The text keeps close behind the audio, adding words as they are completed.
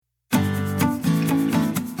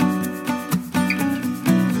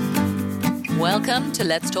Welcome to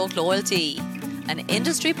Let's Talk Loyalty, an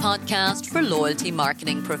industry podcast for loyalty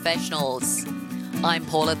marketing professionals. I'm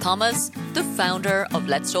Paula Thomas, the founder of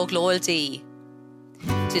Let's Talk Loyalty.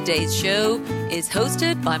 Today's show is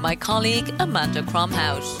hosted by my colleague Amanda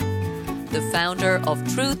Cromhout, the founder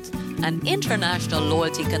of Truth, an international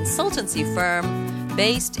loyalty consultancy firm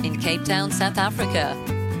based in Cape Town, South Africa.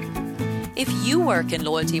 If you work in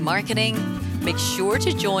loyalty marketing, make sure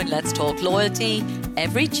to join Let's Talk Loyalty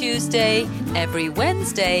every Tuesday, every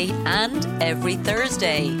Wednesday, and every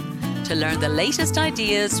Thursday to learn the latest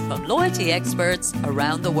ideas from loyalty experts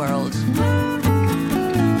around the world.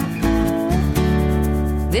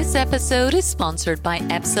 This episode is sponsored by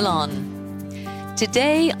Epsilon.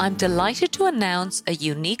 Today, I'm delighted to announce a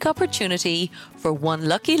unique opportunity for one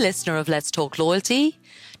lucky listener of Let's Talk Loyalty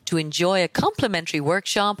to enjoy a complimentary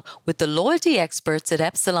workshop with the loyalty experts at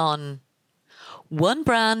Epsilon. One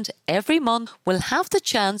brand every month will have the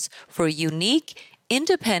chance for a unique,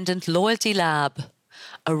 independent loyalty lab,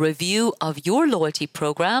 a review of your loyalty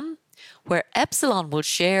program, where Epsilon will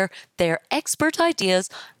share their expert ideas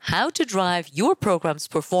how to drive your program's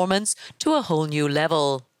performance to a whole new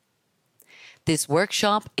level. This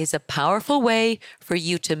workshop is a powerful way for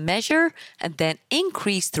you to measure and then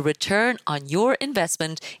increase the return on your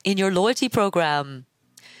investment in your loyalty program.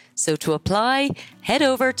 So to apply, head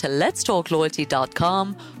over to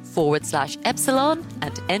letstalkloyalty.com/Epsilon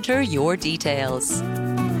and enter your details.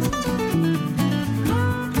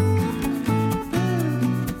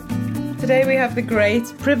 Today we have the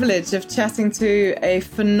great privilege of chatting to a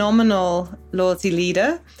phenomenal loyalty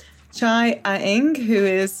leader, Chai Aing, who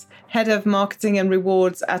is Head of Marketing and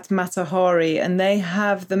Rewards at Matahari, and they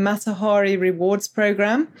have the Matahari Rewards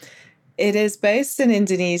Program. It is based in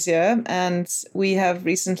Indonesia, and we have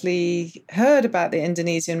recently heard about the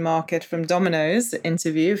Indonesian market from Domino's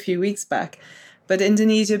interview a few weeks back. But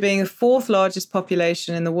Indonesia being the fourth largest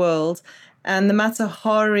population in the world, and the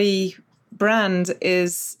Matahari brand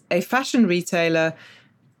is a fashion retailer,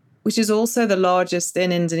 which is also the largest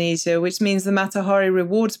in Indonesia, which means the Matahari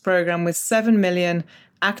Rewards Program with 7 million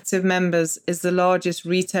active members is the largest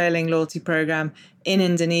retailing loyalty program in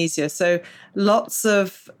Indonesia. So lots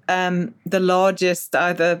of the largest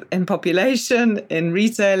either in population, in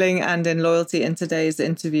retailing and in loyalty in today's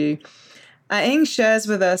interview. Aing shares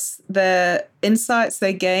with us the insights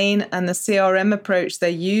they gain and the CRM approach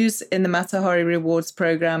they use in the Matahari Rewards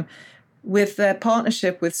Program with their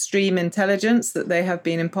partnership with Stream Intelligence, that they have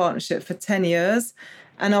been in partnership for 10 years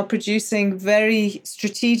and are producing very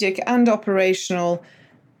strategic and operational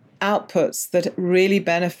outputs that really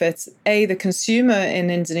benefit A, the consumer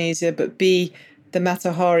in Indonesia, but B, the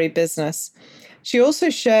Matahari business. She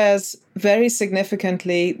also shares very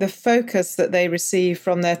significantly the focus that they receive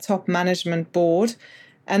from their top management board,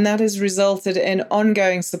 and that has resulted in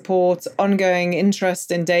ongoing support, ongoing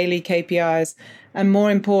interest in daily KPIs, and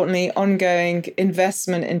more importantly, ongoing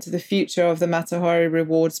investment into the future of the Matahari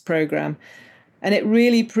Rewards Program. And it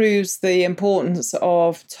really proves the importance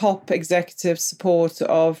of top executive support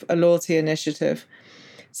of a loyalty initiative.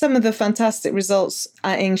 Some of the fantastic results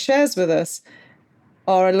Aing shares with us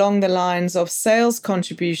are along the lines of sales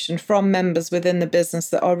contribution from members within the business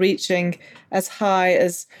that are reaching as high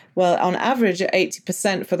as, well, on average at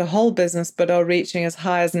 80% for the whole business, but are reaching as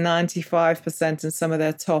high as 95% in some of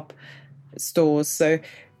their top stores. So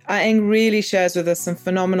Aing really shares with us some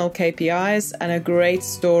phenomenal KPIs and a great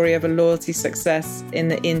story of a loyalty success in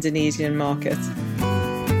the Indonesian market.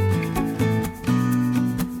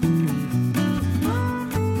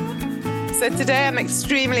 So today I'm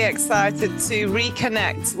extremely excited to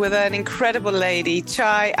reconnect with an incredible lady,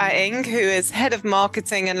 Chai Aing, who is Head of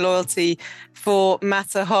Marketing and Loyalty for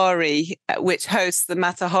Matahari, which hosts the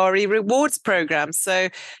Matahari Rewards Program. So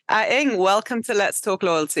Aing, welcome to Let's Talk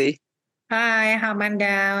Loyalty. Hi,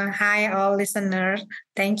 Amanda. Hi, all listeners.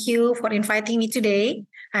 Thank you for inviting me today.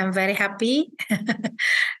 I'm very happy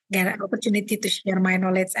get an opportunity to share my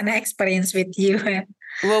knowledge and experience with you.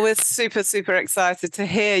 Well, we're super, super excited to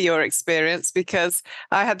hear your experience because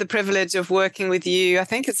I had the privilege of working with you. I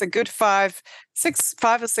think it's a good 5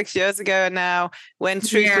 or 6 years ago now when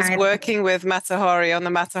Truth was working with Matahari on the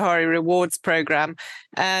Matahari Rewards Program.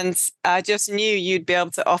 And I just knew you'd be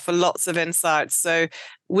able to offer lots of insights. So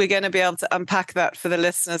we're going to be able to unpack that for the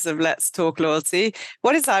listeners of Let's Talk Loyalty.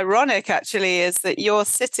 What is ironic, actually, is that you're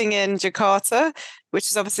sitting in Jakarta, which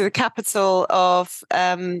is obviously the capital of,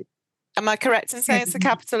 am I correct in saying it's the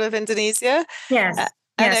capital of Indonesia? Yes,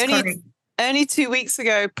 and correct. only 2 weeks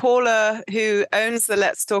ago, Paula, who owns the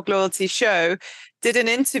Let's Talk Loyalty show, did an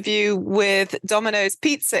interview with Domino's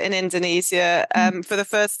Pizza in Indonesia for the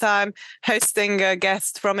first time, hosting a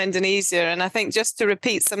guest from Indonesia. And I think just to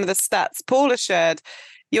repeat some of the stats Paula shared,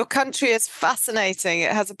 your country is fascinating.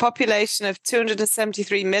 It has a population of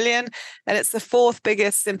 273 million, and it's the 4th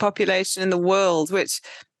biggest in population in the world, which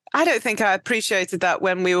I don't think I appreciated that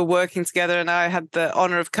when we were working together, and I had the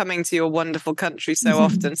honor of coming to your wonderful country so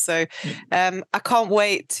often. So I can't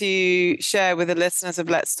wait to share with the listeners of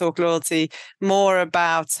Let's Talk Loyalty more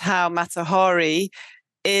about how Matahari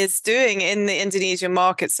is doing in the Indonesian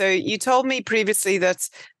market. So you told me previously that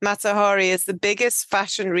Matahari is the biggest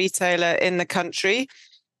fashion retailer in the country,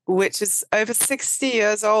 which is over 60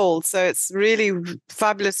 years old. So it's really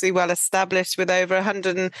fabulously well established with over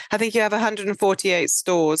 100, I think you have 148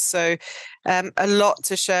 stores. So a lot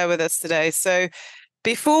to share with us today. So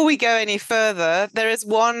before we go any further, there is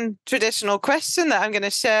one traditional question that I'm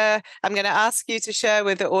going to ask you to share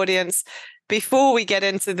with the audience before we get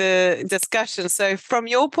into the discussion. So from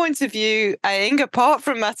your point of view, Aing, apart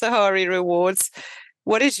from Matahari Rewards,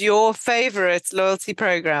 what is your favorite loyalty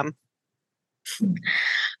program?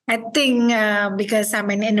 I think because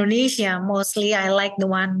I'm in Indonesia, mostly I like the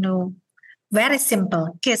one who very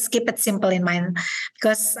simple. Just keep it simple in mind,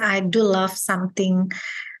 because I do love something,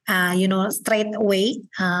 straight away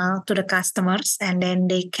to the customers, and then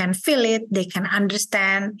they can feel it, they can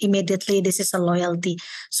understand immediately this is a loyalty.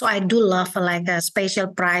 So I do love like a special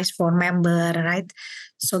price for member, right?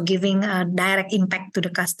 So giving a direct impact to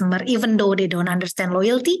the customer, even though they don't understand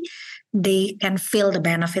loyalty, they can feel the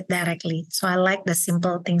benefit directly. So I like the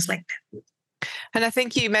simple things like that. And I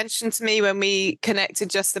think you mentioned to me when we connected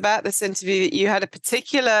just about this interview that you had a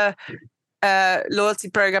particular loyalty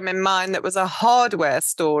program in mind that was a hardware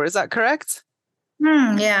store. Is that correct?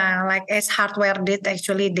 Yeah, like Ace Hardware did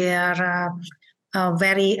actually their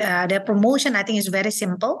their promotion, I think, is very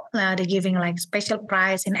simple. They're giving like special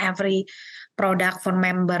price in every product for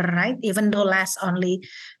member, right? Even though less only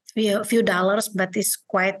few dollars, but it's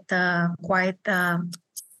quite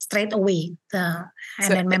straight away,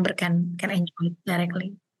 then member can enjoy it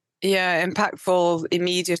directly. Yeah, impactful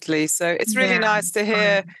immediately. So it's really nice to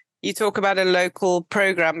hear you talk about a local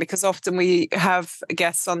program, because often we have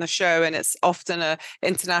guests on the show and it's often an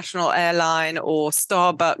international airline or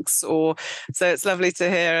Starbucks, so it's lovely to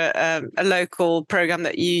hear a local program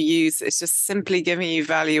that you use. It's just simply giving you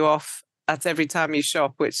value off at every time you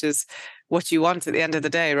shop, which is what you want at the end of the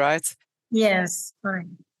day, right? Yes, right.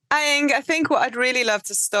 Aing, I think what I'd really love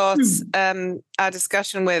to start our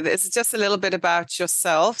discussion with is just a little bit about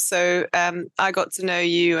yourself. So I got to know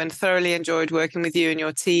you and thoroughly enjoyed working with you and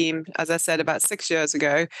your team, as I said, about 6 years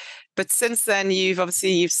ago. But since then, you've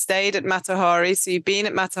stayed at Matahari. So you've been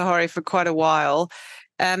at Matahari for quite a while.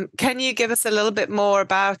 Can you give us a little bit more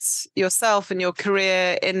about yourself and your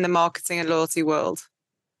career in the marketing and loyalty world?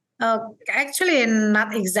 Actually,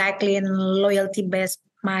 not exactly in loyalty based.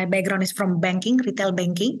 My background is from banking, retail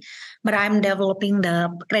banking, but I'm developing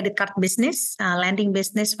the credit card business, lending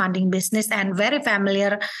business, funding business, and very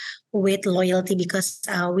familiar with loyalty because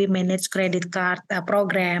we manage credit card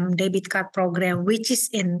program, debit card program, which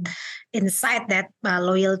is inside that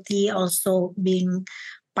loyalty also being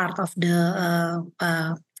part of the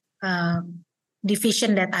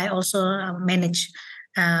division that I also manage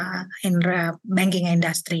in the banking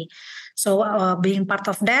industry. So being part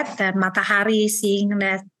of that, Matahari seeing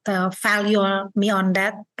that value me on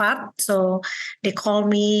that part, so they call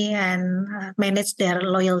me and manage their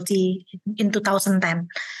loyalty in 2010.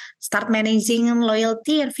 Start managing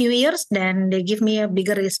loyalty in a few years, then they give me a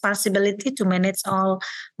bigger responsibility to manage all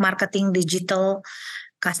marketing, digital,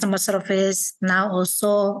 customer service, now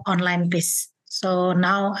also online biz. So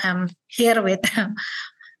now I'm here with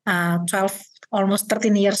 12, almost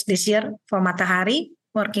 13 years this year for Matahari,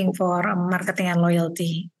 working for marketing and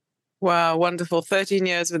loyalty. Wow, wonderful! 13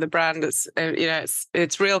 years with the brand.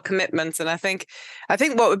 It's real commitment, and I think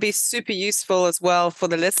what would be super useful as well for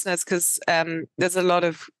the listeners, because there's a lot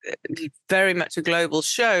of very much a global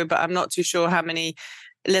show, but I'm not too sure how many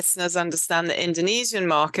listeners understand the Indonesian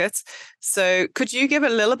market. So could you give a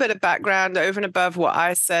little bit of background over and above what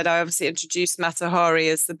I said? I obviously introduced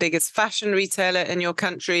Matahari as the biggest fashion retailer in your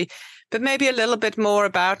country, but maybe a little bit more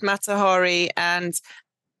about Matahari, and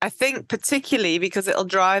I think particularly because it'll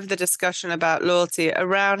drive the discussion about loyalty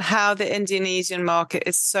around how the Indonesian market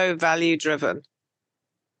is so value driven.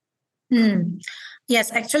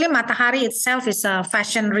 Yes, actually Matahari itself is a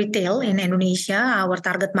fashion retail in Indonesia. Our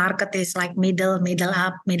target market is like middle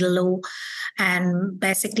up, middle low. And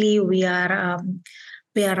basically we are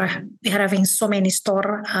we are having so many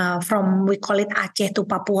store from, we call it Aceh to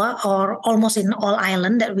Papua, or almost in all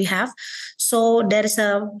island that we have. So there is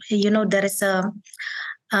a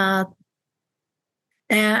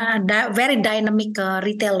very dynamic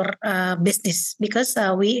retailer business, because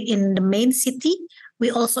we in the main city, we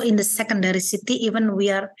also in the secondary city, even we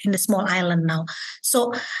are in the small island now.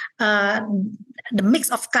 So the mix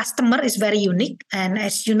of customer is very unique, and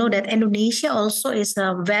as you know that Indonesia also is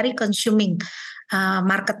a very consuming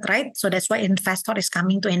market, right? So that's why investor is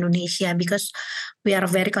coming to Indonesia, because we are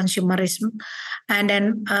very consumerism. And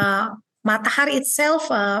then Matahari itself,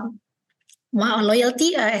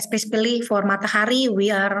 loyalty, especially for Matahari, we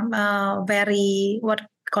are very, what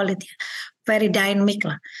call it, very dynamic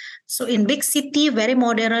lah. So in big city, very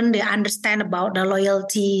modern, they understand about the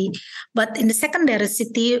loyalty. But in the secondary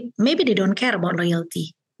city, maybe they don't care about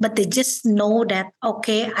loyalty, but they just know that,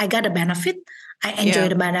 okay, I got a benefit, I enjoy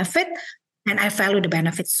the benefit, and I value the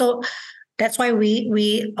benefit. So that's why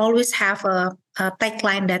we always have a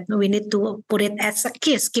tagline that we need to put it as a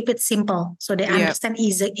KISS, keep it simple, so they understand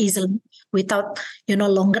easily without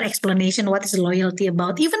longer explanation what is loyalty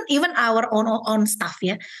about. Even our own staff,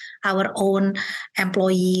 our own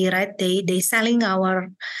employee, right? They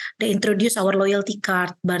introduce our loyalty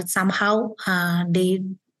card, but somehow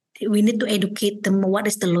we need to educate them what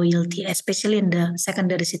is the loyalty, especially in the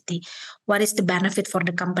secondary city. What is the benefit for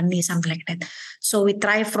the company, something like that. So we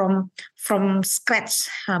try from scratch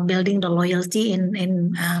building the loyalty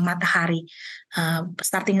in Matahari,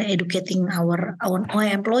 starting educating our own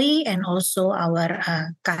employee and also our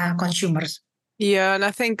consumers. Yeah, and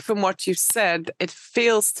I think from what you've said, it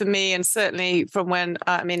feels to me, and certainly from when,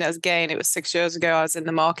 it was 6 years ago, I was in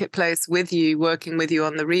the marketplace with you, working with you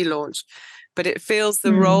on the relaunch. But it feels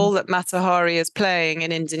the role that Matahari is playing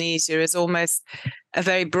in Indonesia is almost a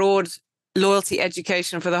very broad loyalty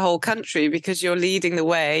education for the whole country, because you're leading the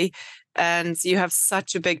way and you have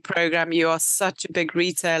such a big program. You are such a big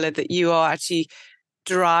retailer that you are actually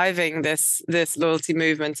driving this loyalty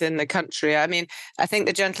movement in the country. I mean, I think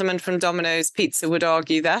the gentleman from Domino's Pizza would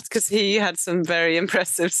argue that, because he had some very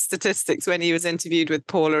impressive statistics when he was interviewed with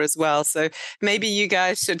Paula as well. So maybe you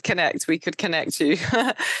guys should connect. We could connect you.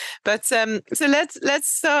 But so let's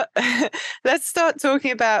start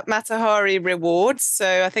talking about Matahari Rewards.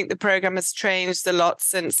 So I think the program has changed a lot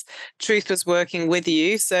since Truth was working with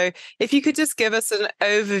you. So if you could just give us an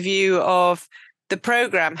overview of the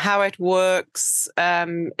program, how it works,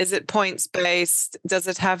 is it points based? Does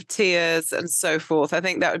it have tiers and so forth? I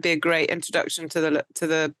think that would be a great introduction to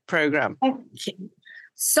the program. Okay.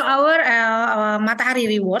 So our Matahari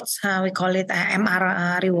Rewards, we call it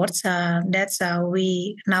MR Rewards.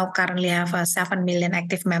 We now currently have 7 million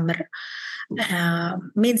active member.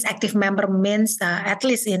 Means active member means at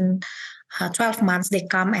least in 12 months they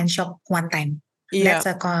come and shop one time. That's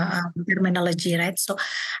a terminology, right? So,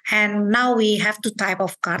 and now we have two type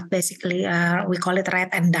of card. Basically, we call it red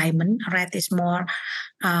and diamond. Red is more,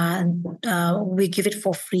 we give it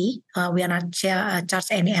for free. We are not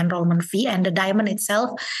charge any enrollment fee. And the diamond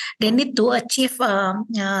itself, they need to achieve a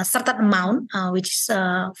certain amount, which is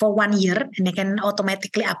for 1 year, and they can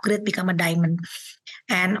automatically upgrade, become a diamond.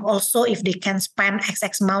 And also, if they can spend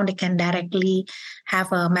XX amount, they can directly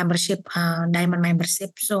have a membership, diamond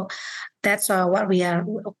membership. So that's what we are.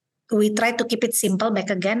 We try to keep it simple. Back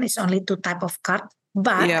again, it's only two type of card,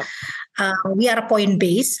 but we are point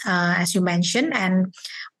based, as you mentioned, and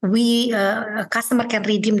we a customer can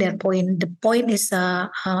redeem their point. The point is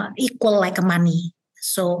equal like a money.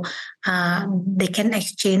 So they can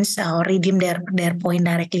exchange or redeem their point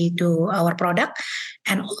directly to our product.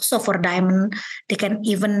 And also for diamond, they can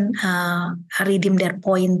even redeem their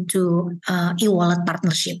point to e-wallet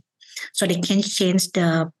partnership. So they can change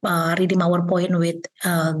redeem our point with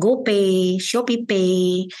GoPay, Shopee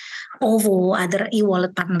Pay, OVO, other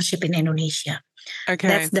e-wallet partnership in Indonesia. Okay,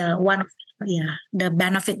 that's the one. The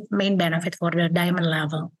main benefit for the diamond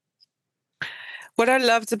level. What I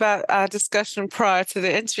loved about our discussion prior to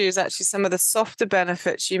the interview is actually some of the softer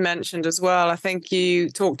benefits you mentioned as well. I think you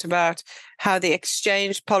talked about how the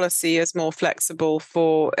exchange policy is more flexible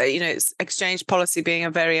for, exchange policy being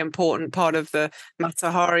a very important part of the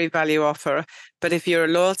Matahari value offer. But if you're a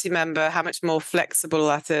loyalty member, how much more flexible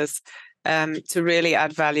that is to really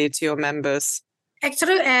add value to your members.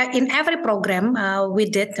 Actually, in every program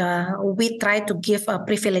we try to give a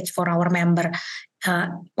privilege for our member.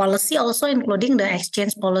 Policy also including the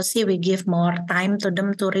exchange policy, we give more time to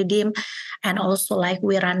them to redeem, and also like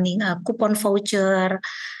we're running a coupon voucher,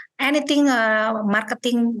 anything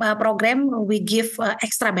marketing program, we give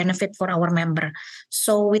extra benefit for our member.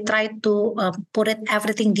 So we try to put it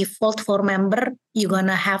everything default for member. You're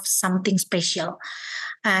gonna have something special,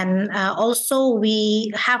 and also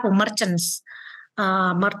we have merchants.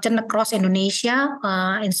 Merchant across Indonesia,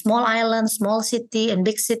 in small islands, small city, and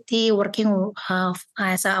big city, working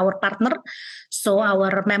as our partner. So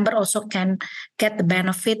our member also can get the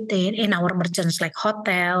benefit in our merchants like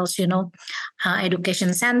hotels,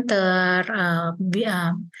 education center,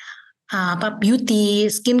 beauty,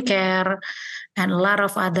 skincare, and a lot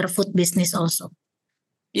of other food business also.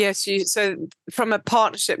 Yes, so from a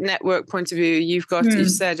partnership network point of view, you've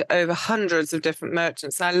said over hundreds of different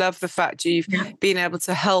merchants. I love the fact you've been able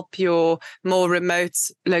to help your more remote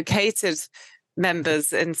located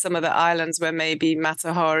members in some of the islands where maybe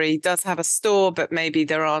Matahari does have a store, but maybe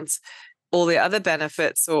there aren't all the other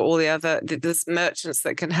benefits or all the other, there's merchants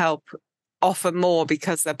that can help offer more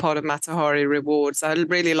because they're part of Matahari Rewards. I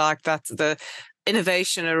really like that, the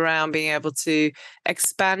innovation around being able to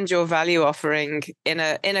expand your value offering in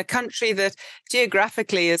a country that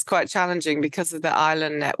geographically is quite challenging because of the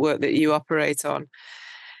island network that you operate on.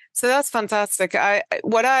 So that's fantastic.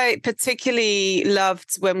 What I particularly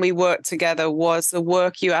loved when we worked together was the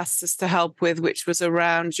work you asked us to help with, which was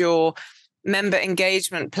around your member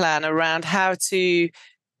engagement plan, around how to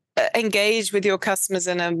engage with your customers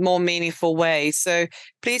in a more meaningful way. So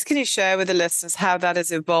please, can you share with the listeners how that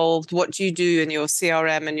has evolved? What do you do in your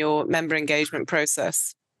CRM and your member engagement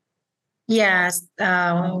process? Yes,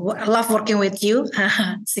 I love working with you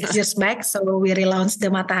 6 years back. So we relaunched the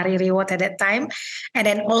Matahari Reward at that time. And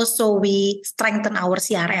then also we strengthen our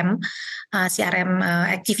CRM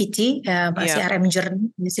activity, CRM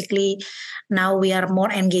journey. Basically, now we are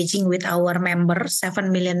more engaging with our members, 7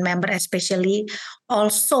 million members, especially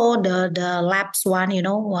also the labs one,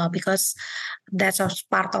 because that's a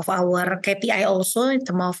part of our KPI also in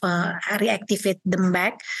terms of reactivate them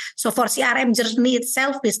back. So for CRM journey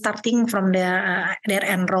itself, we're starting from their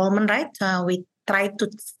enrollment, right? We try to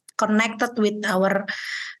connect it with our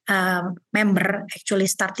member actually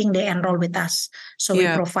starting they enroll with us. So we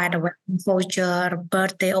provide a welcome voucher,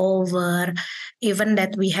 birthday over, even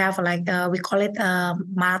that we have we call it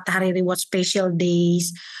Matahari Reward special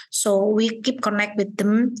days. So we keep connect with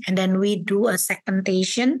them, and then we do a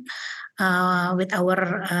segmentation with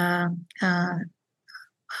our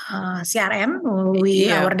CRM,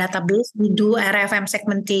 our database. We do RFM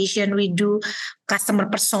segmentation, we do customer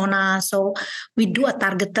persona. So we do a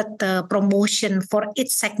targeted promotion for each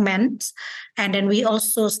segment, and then we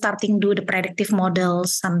also starting do the predictive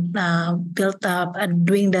models, built up,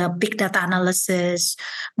 doing the big data analysis,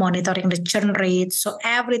 monitoring the churn rate. So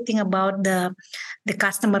everything about the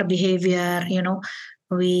customer behavior,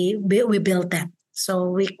 we build that.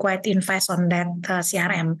 So we quite invest on that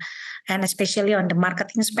CRM, and especially on the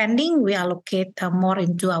marketing spending, we allocate more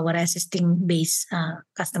into our existing base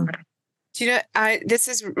customer. Do you know, this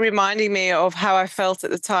is reminding me of how I felt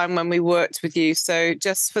at the time when we worked with you. So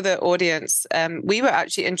just for the audience, we were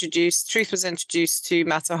actually Truth was introduced to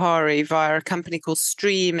Matahari via a company called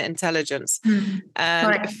Stream Intelligence.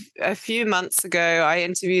 And a few months ago, I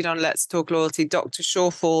interviewed on Let's Talk Loyalty Dr.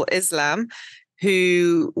 Shawful Islam,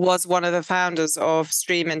 who was one of the founders of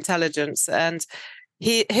Stream Intelligence. And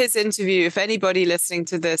his interview, if anybody listening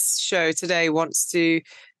to this show today wants to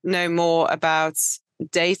know more about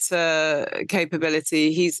data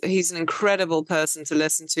capability, he's an incredible person to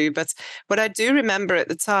listen to. But what I do remember at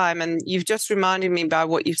the time, and you've just reminded me about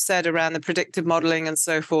what you've said around the predictive modeling and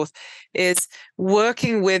so forth, is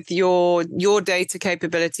working with your data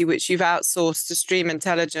capability, which you've outsourced to Stream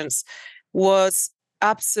Intelligence, was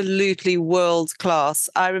absolutely world class.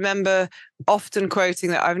 I remember often quoting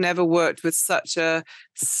that I've never worked with such a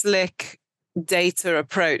slick data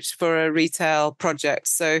approach for a retail project.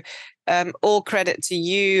 So all credit to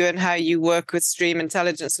you and how you work with Stream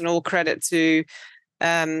Intelligence, and all credit to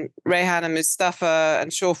Rehan and Mustafa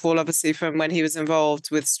and Shawful, obviously, from when he was involved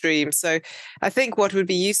with Stream. So I think what would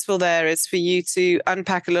be useful there is for you to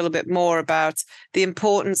unpack a little bit more about the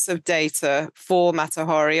importance of data for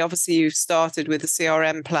Matahari. Obviously, you've started with the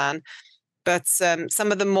CRM plan, but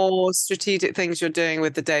some of the more strategic things you're doing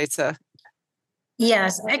with the data.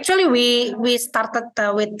 Yes, actually we started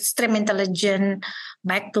with Stream Intelligence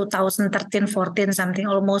back 2013, 14, something,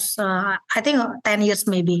 almost I think 10 years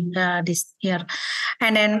maybe this year.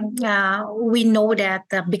 And then we know that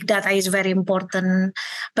big data is very important,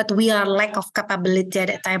 but we are lack of capability at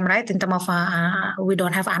that time, right? In terms of we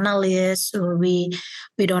don't have analysts, we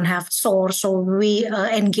don't have source, so we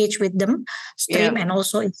engage with them, Stream, and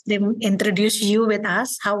also Stream introduce you with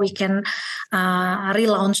us how we can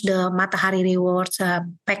relaunch the Matahari Reward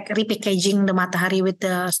repackaging the Matahari with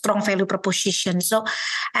the strong value proposition. So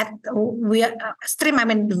we are Stream,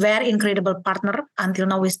 very incredible partner. Until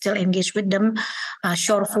now, we still engage with them.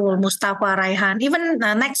 Shoreful, Mustafa, Raihan. Even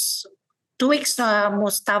next 2 weeks,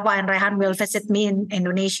 Mustafa and Raihan will visit me in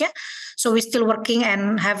Indonesia. So we're still working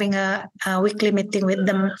and having a weekly meeting with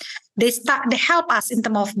them. They help us in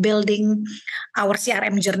terms of building our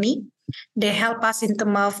CRM journey. They help us in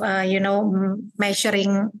terms of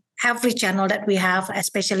measuring every channel that we have,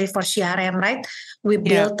 especially for CRM, right? We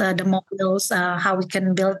built the models, how we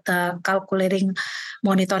can build calculating,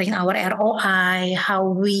 monitoring our ROI, how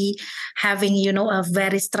we having, a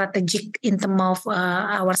very strategic in terms of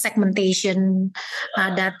our segmentation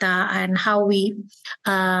data, and how we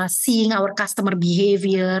seeing our customer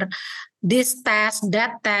behavior, this test,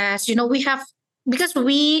 that test, we have, because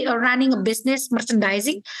we are running a business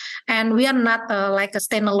merchandising and we are not like a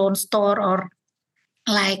standalone store or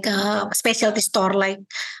like a specialty store like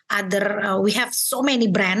other. We have so many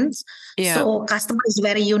brands. So customer is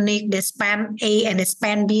very unique. They spend A and they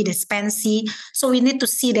spend B, they spend C. So we need to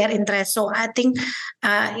see their interest. So I think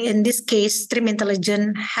in this case, Stream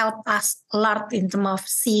Intelligence help us a lot in terms of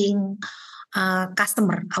seeing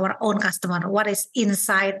customer, our own customer, what is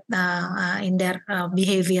inside in their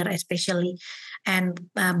behavior especially, and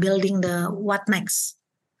building the what next,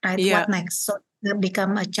 right? What next? So it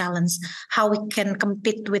become a challenge. How we can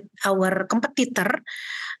compete with our competitor,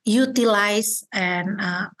 utilize and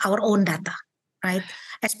our own data, right?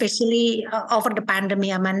 Especially over the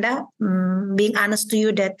pandemic, Amanda, being honest to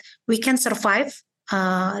you that we can survive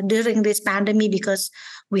during this pandemic because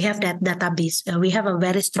we have that database. We have a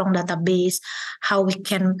very strong database, how we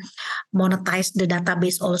can monetize the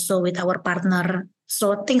database also with our partner.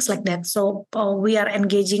 So things like that. So we are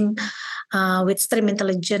engaging with Stream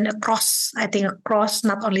Intelligence across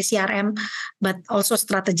not only CRM, but also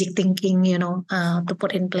strategic thinking, to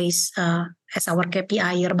put in place as our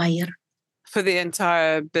KPI year by year. For the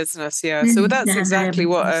entire business, So that's exactly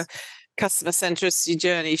what a customer centricity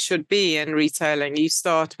journey should be in retailing. You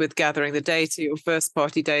start with gathering the data, your first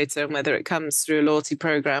party data, and whether it comes through a loyalty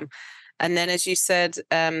program. And then, as you said,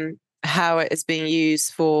 how it is being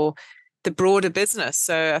used for the broader business.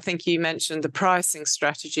 So I think you mentioned the pricing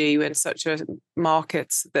strategy in such a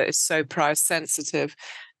market that is so price sensitive,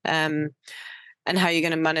 and how you're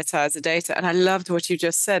going to monetize the data. And I loved what you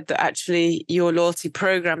just said, that actually your loyalty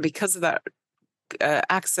program, because of that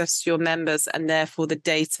access to your members and therefore the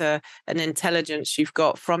data and intelligence you've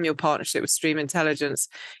got from your partnership with Stream Intelligence,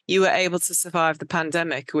 you were able to survive the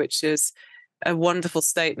pandemic, which is a wonderful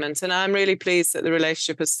statement. And I'm really pleased that the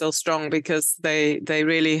relationship is still strong, because they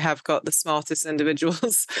really have got the smartest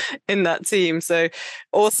individuals in that team. So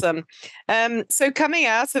awesome. So coming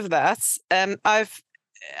out of that, I've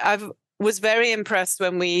was very impressed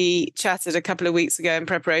when we chatted a couple of weeks ago in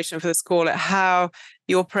preparation for this call at how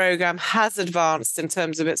your program has advanced in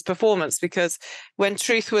terms of its performance, because when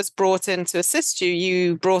Truth was brought in to assist you,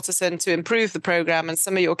 you brought us in to improve the program, and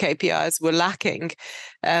some of your KPIs were lacking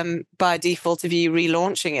by default of you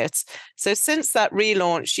relaunching it. So since that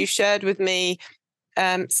relaunch, you shared with me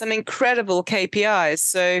some incredible KPIs.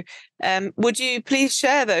 So would you please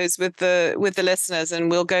share those with the listeners,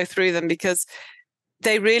 and we'll go through them, because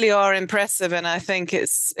they really are impressive, and I think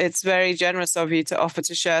it's very generous of you to offer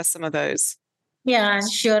to share some of those. Yeah,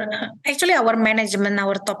 sure. Actually, our management,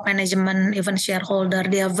 our top management, even shareholder,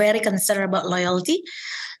 they are very concerned about loyalty.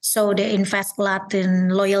 So they invest a lot in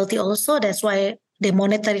loyalty also. That's why they're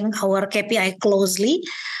monitoring our KPI closely.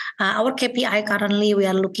 Our KPI currently, we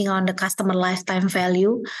are looking on the customer lifetime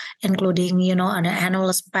value, including, the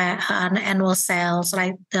annual sales,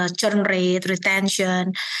 right? The churn rate,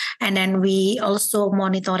 retention. And then we also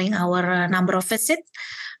monitoring our number of visits.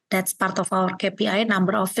 That's part of our KPI,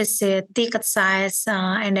 number of visits, ticket size,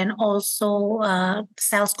 and then also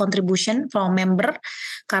sales contribution from member.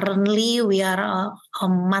 Currently, we are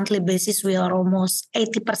on monthly basis, we are almost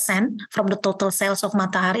 80% from the total sales of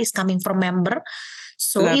Matahari is coming from member.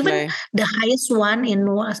 So Lovely. Even the highest one in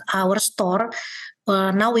our store,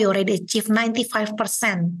 now we already achieved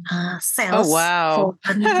 95% sales. Oh, wow.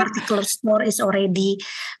 For a particular store is already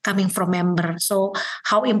coming from member. So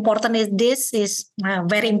how important is this? Is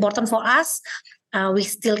very important for us. We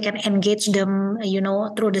still can engage them,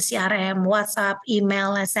 through the CRM, WhatsApp,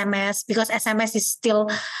 email, SMS, because SMS is still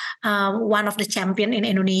one of the champion in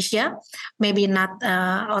Indonesia. Maybe not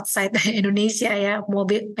outside Indonesia,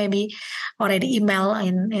 maybe already email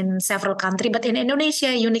in several countries. But in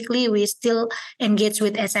Indonesia, uniquely, we still engage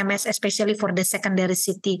with SMS, especially for the secondary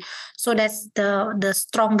city. So that's the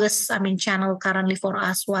strongest, channel currently for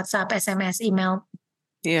us: WhatsApp, SMS, email.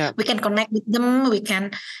 Yeah. We can connect with them. We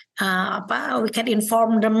can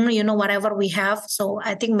inform them, whatever we have. So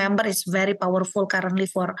I think member is very powerful currently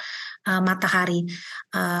for Matahari.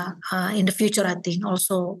 In the future, I think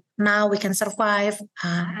also now we can survive,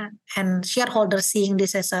 and shareholders seeing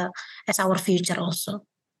this as our future also.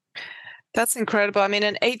 That's incredible. I mean,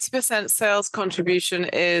 an 80% sales contribution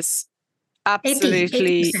is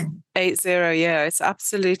absolutely 80. Yeah, it's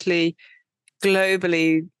absolutely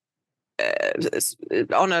globally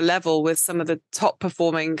on a level with some of the top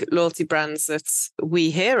performing loyalty brands that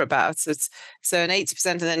we hear about. So an 80%,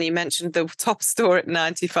 and then you mentioned the top store at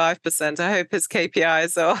 95%. I hope his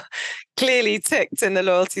KPIs are clearly ticked in the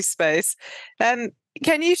loyalty space.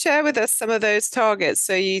 Can you share with us some of those targets?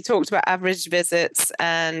 So you talked about average visits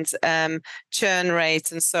and churn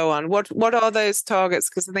rate and so on. What are those targets?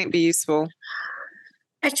 Because I think it'd be useful.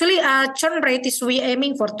 Actually, churn rate is we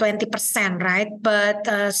aiming for 20%, right? But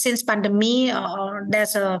since pandemic,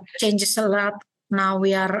 there's changes a lot. Now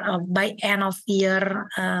we are by end of year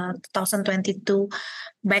 2022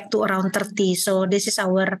 back to around 30. So this is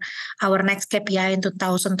our next KPI in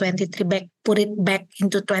 2023. Put it back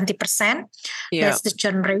into 20%. Yeah. That's the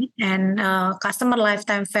churn rate. And customer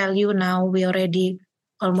lifetime value now we already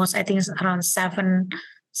almost, I think it's around 7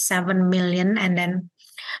 million. And then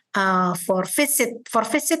for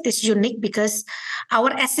visit is unique because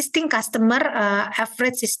our existing customer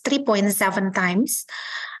average is 3.7 times,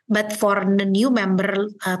 but for the new member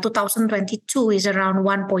 2022 is around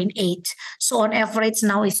 1.8. So on average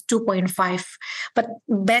now is 2.5. But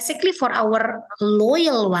basically for our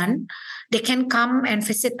loyal one, they can come and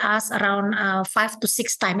visit us around 5 to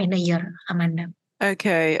 6 times in a year, Amanda.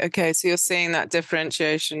 Okay. So you're seeing that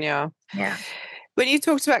differentiation, yeah. Yeah. When you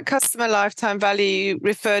talked about customer lifetime value, you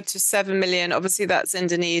referred to 7 million. Obviously, that's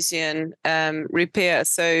Indonesian rupiah.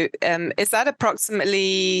 So is that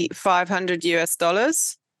approximately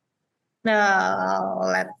 $500? No,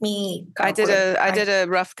 let me calculate. I did a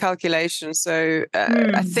rough calculation. So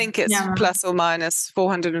I think it's plus or minus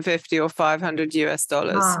 $450 or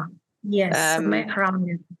 $500. Yes, around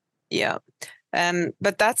it. Yeah.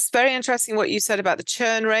 But that's very interesting what you said about the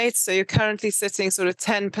churn rate. So you're currently sitting sort of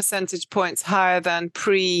 10 percentage points higher than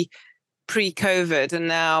pre-COVID, and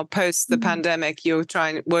now post the pandemic, you're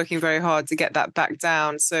working very hard to get that back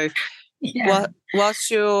down. So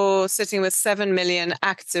whilst you're sitting with 7 million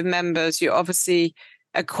active members, you're obviously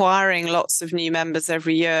acquiring lots of new members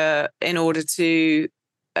every year in order to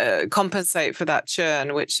compensate for that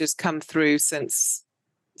churn, which has come through since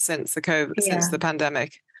the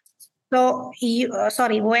pandemic. So,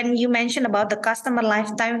 when you mentioned about the customer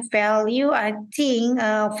lifetime value, I think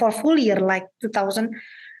for full year, like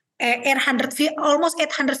 2,800, almost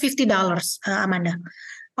 $850, Amanda.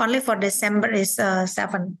 Only for December is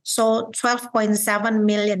 7. So 12.7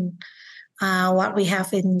 million what we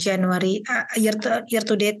have in January, year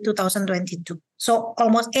to date 2022. So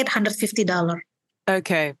almost $850.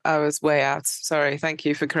 Okay, I was way out. Sorry, thank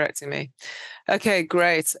you for correcting me. Okay,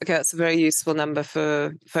 great. Okay, that's a very useful number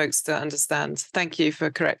for folks to understand. Thank you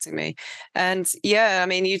for correcting me. And yeah, I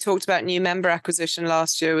mean, you talked about new member acquisition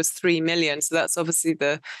last year was 3 million. So that's obviously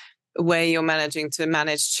the way you're managing to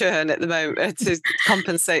manage churn at the moment to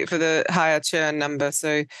compensate for the higher churn number.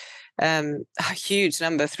 So a huge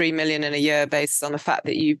number, 3 million in a year based on the fact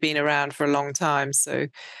that you've been around for a long time. So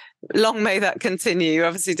long may that continue. You're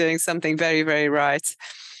obviously doing something very, very right.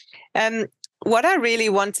 What I really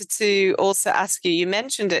wanted to also ask you, you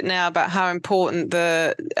mentioned it now about how important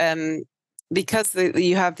because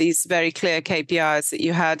you have these very clear KPIs, that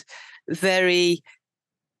you had very,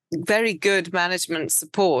 very good management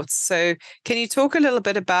support. So can you talk a little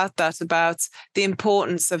bit about that, about the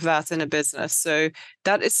importance of that in a business? So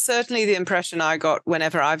that is certainly the impression I got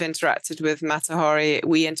whenever I've interacted with Matahari.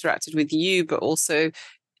 We interacted with you, but also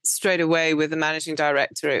straight away with the managing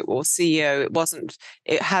director or CEO.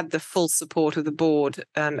 It had the full support of the board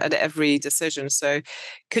at every decision. So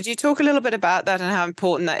could you talk a little bit about that and how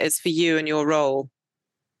important that is for you and your role?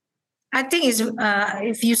 I think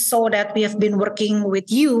if you saw that we have been working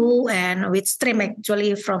with you and with Stream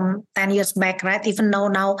actually from 10 years back, right? Even though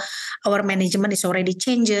now our management is already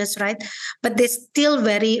changes, right? But they're still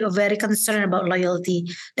very, very concerned about loyalty.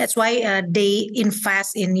 That's why they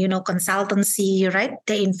invest in, consultancy, right?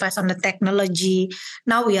 They invest on the technology.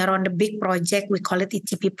 Now we are on the big project. We call it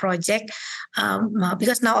ETP project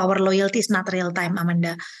because now our loyalty is not real time,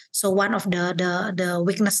 Amanda. So one of the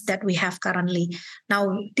weakness that we have currently.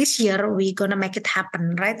 Now this year, we're going to make it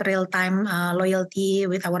happen, right? Real-time loyalty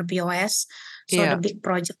with our POS. So the big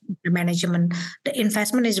project, the management, the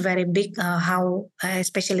investment is very big. How,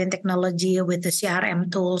 especially in technology with the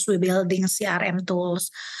CRM tools, we're building CRM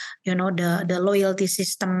tools, the loyalty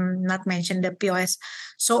system, not mention the POS.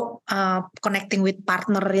 So connecting with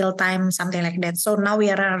partner real time, something like that. So now we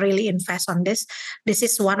are really invest on this. This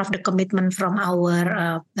is one of the commitment from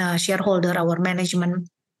our shareholder, our management.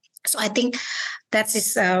 So I think that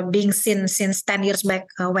is being seen since 10 years back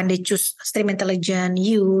when they choose Stream Intelligence,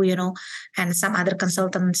 and some other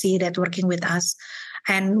consultancy that working with us.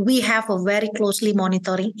 And we have a very closely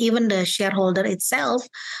monitoring, even the shareholder itself,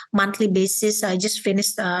 monthly basis. I just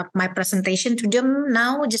finished my presentation to them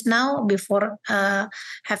just now before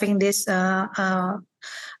having this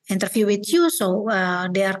interview with you. So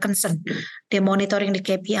they are concerned. They're monitoring the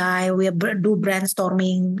KPI. We do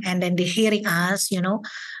brainstorming, and then they're hearing us,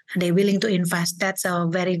 they're willing to invest. That's a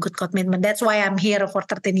very good commitment. That's why I'm here for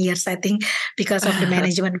 13 years, I think, because of the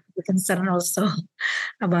management concern also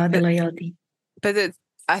about the loyalty. But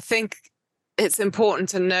I think it's important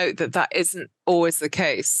to note that isn't always the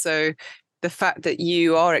case. So the fact that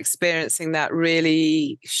you are experiencing that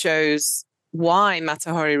really shows why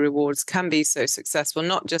Matahari Rewards can be so successful,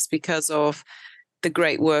 not just because of the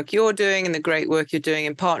great work you're doing and the great work you're doing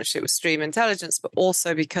in partnership with Stream Intelligence, but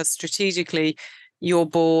also because strategically your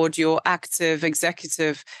board, your active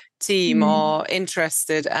executive team are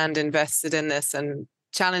interested and invested in this and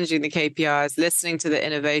challenging the KPIs, listening to the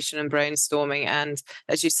innovation and brainstorming, and,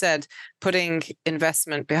 as you said, putting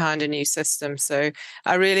investment behind a new system. So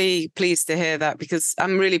I'm really pleased to hear that, because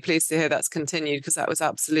I'm really pleased to hear that's continued, because that was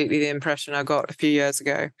absolutely the impression I got a few years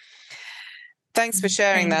ago. Thanks for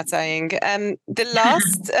sharing that, Aing.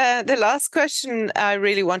 The last question I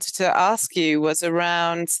really wanted to ask you was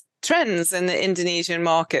around trends in the Indonesian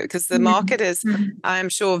market, because the market is, I am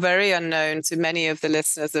sure, very unknown to many of the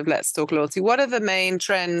listeners of Let's Talk Loyalty. What are the main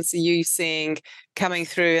trends you seeing coming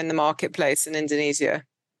through in the marketplace in Indonesia?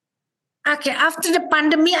 Okay, after the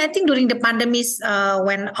pandemic, I think during the pandemic,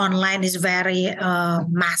 when online is very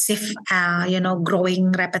massive,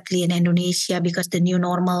 growing rapidly in Indonesia, because the new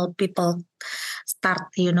normal, people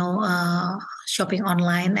start, shopping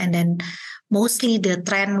online, and then mostly the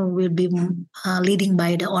trend will be leading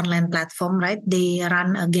by the online platform, right? They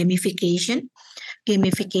run a gamification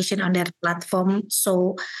on their platform.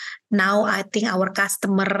 So now I think our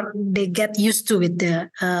customer, they get used to with the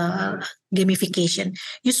gamification.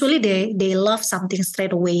 Usually they love something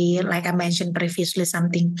straight away, like I mentioned previously,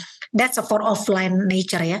 something that's for offline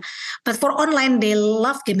nature, yeah. But for online, they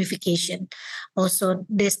love gamification. Also,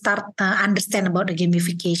 they start understand about the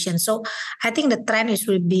gamification. So I think the trend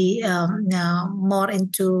will be more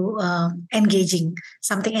into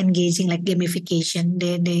something engaging like gamification.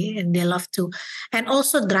 They love to, and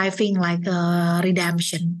also driving like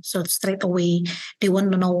redemption. So straight away, they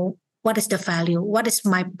want to know what is the value, what is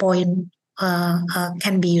my point.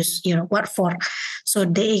 Can be used, what for. So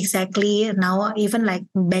they exactly now, even like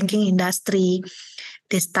banking industry,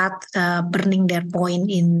 they start burning their point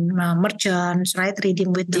in merchants, right?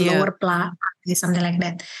 Redeem with the lower price, something like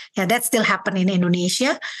that. Yeah, that still happen in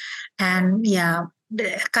Indonesia. And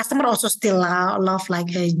the customer also still love like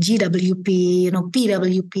a GWP,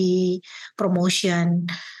 PWP promotion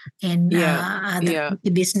and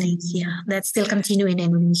the business. Yeah, that still continue in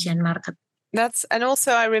Indonesian market. And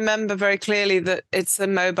also I remember very clearly that it's a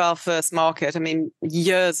mobile first market. I mean,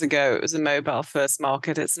 years ago, it was a mobile first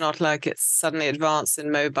market. It's not like it's suddenly advanced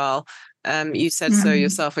in mobile. You said so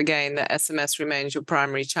yourself again, that SMS remains your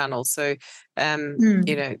primary channel. So,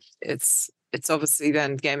 it's obviously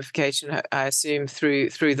then gamification, I assume, through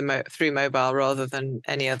mobile rather than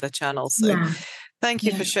any other channel. So thank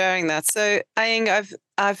you for sharing that. So, Aing,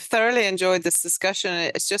 I've thoroughly enjoyed this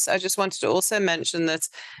discussion. I just wanted to also mention that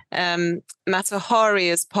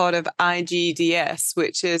Matahari is part of IGDS,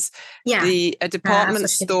 which is a department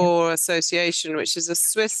store association, which is a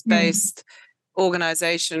Swiss-based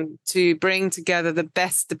organization to bring together the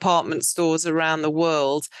best department stores around the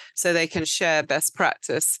world so they can share best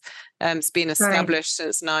practice. It's been established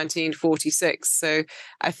since 1946. So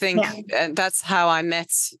I think that's how I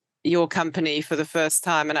met your company for the first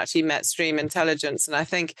time, and actually met Stream Intelligence. And I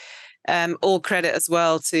think all credit as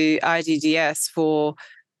well to IGDS for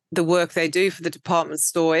the work they do for the department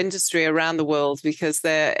store industry around the world, because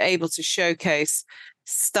they're able to showcase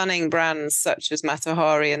stunning brands such as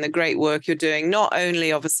Matahari and the great work you're doing, not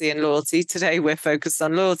only obviously in loyalty. Today we're focused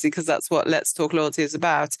on loyalty because that's what Let's Talk Loyalty is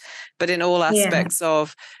about, but in all aspects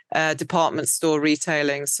of department store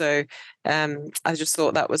retailing. So I just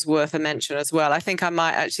thought that was worth a mention as well. I think I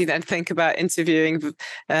might actually then think about interviewing the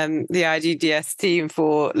IGDS team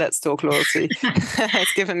for Let's Talk Loyalty.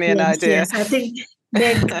 It's given me an idea. Yes, I think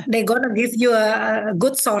they're gonna give you a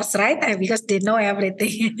good source, right? Because they know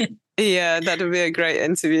everything. Yeah, that would be a great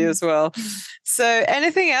interview as well. So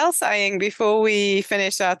anything else, Aying, before we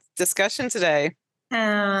finish our discussion today?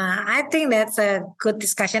 I think that's a good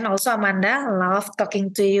discussion also, Amanda. Love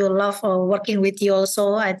talking to you, love working with you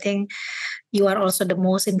also. I think you are also the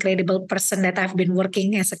most incredible person that I've been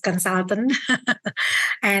working as a consultant.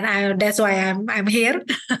 And that's why I'm here.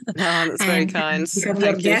 Oh, that's very kind. Become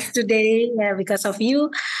your guest today because of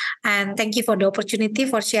you. And thank you for the opportunity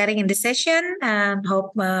for sharing in this session, and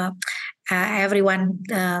hope everyone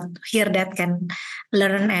here that can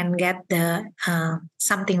learn and get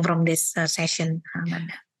something from this session,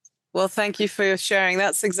 Amanda. Well, thank you for sharing.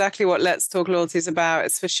 That's exactly what Let's Talk Loyalty is about.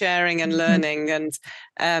 It's for sharing and learning. And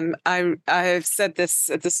I've said this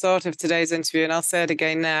at the start of today's interview, and I'll say it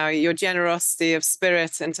again now. Your generosity of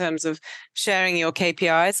spirit in terms of sharing your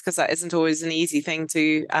KPIs, because that isn't always an easy thing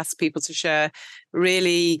to ask people to share,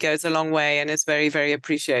 really goes a long way and is very, very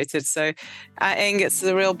appreciated. So, Aying, it's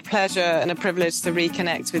a real pleasure and a privilege to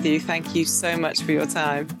reconnect with you. Thank you so much for your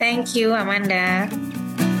time. Thank you, Amanda.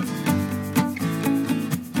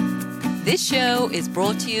 This show is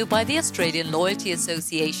brought to you by the Australian Loyalty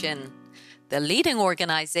Association, the leading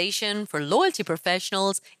organisation for loyalty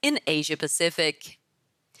professionals in Asia Pacific.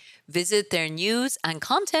 Visit their news and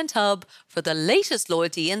content hub for the latest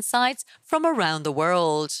loyalty insights from around the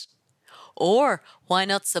world. Or why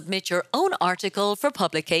not submit your own article for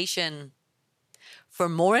publication? For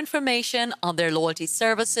more information on their loyalty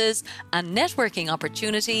services and networking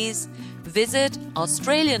opportunities, visit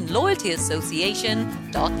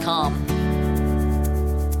AustralianLoyaltyAssociation.com.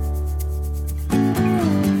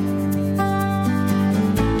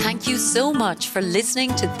 Thank you so much for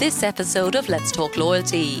listening to this episode of Let's Talk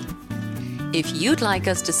Loyalty. If you'd like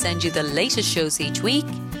us to send you the latest shows each week,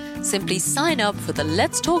 simply sign up for the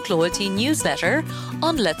Let's Talk Loyalty newsletter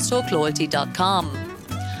on letstalkloyalty.com.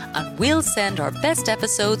 And we'll send our best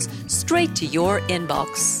episodes straight to your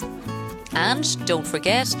inbox. And don't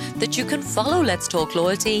forget that you can follow Let's Talk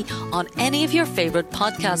Loyalty on any of your favourite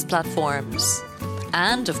podcast platforms.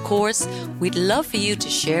 And of course, we'd love for you to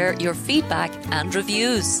share your feedback and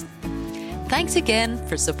reviews. Thanks again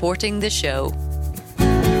for supporting the show.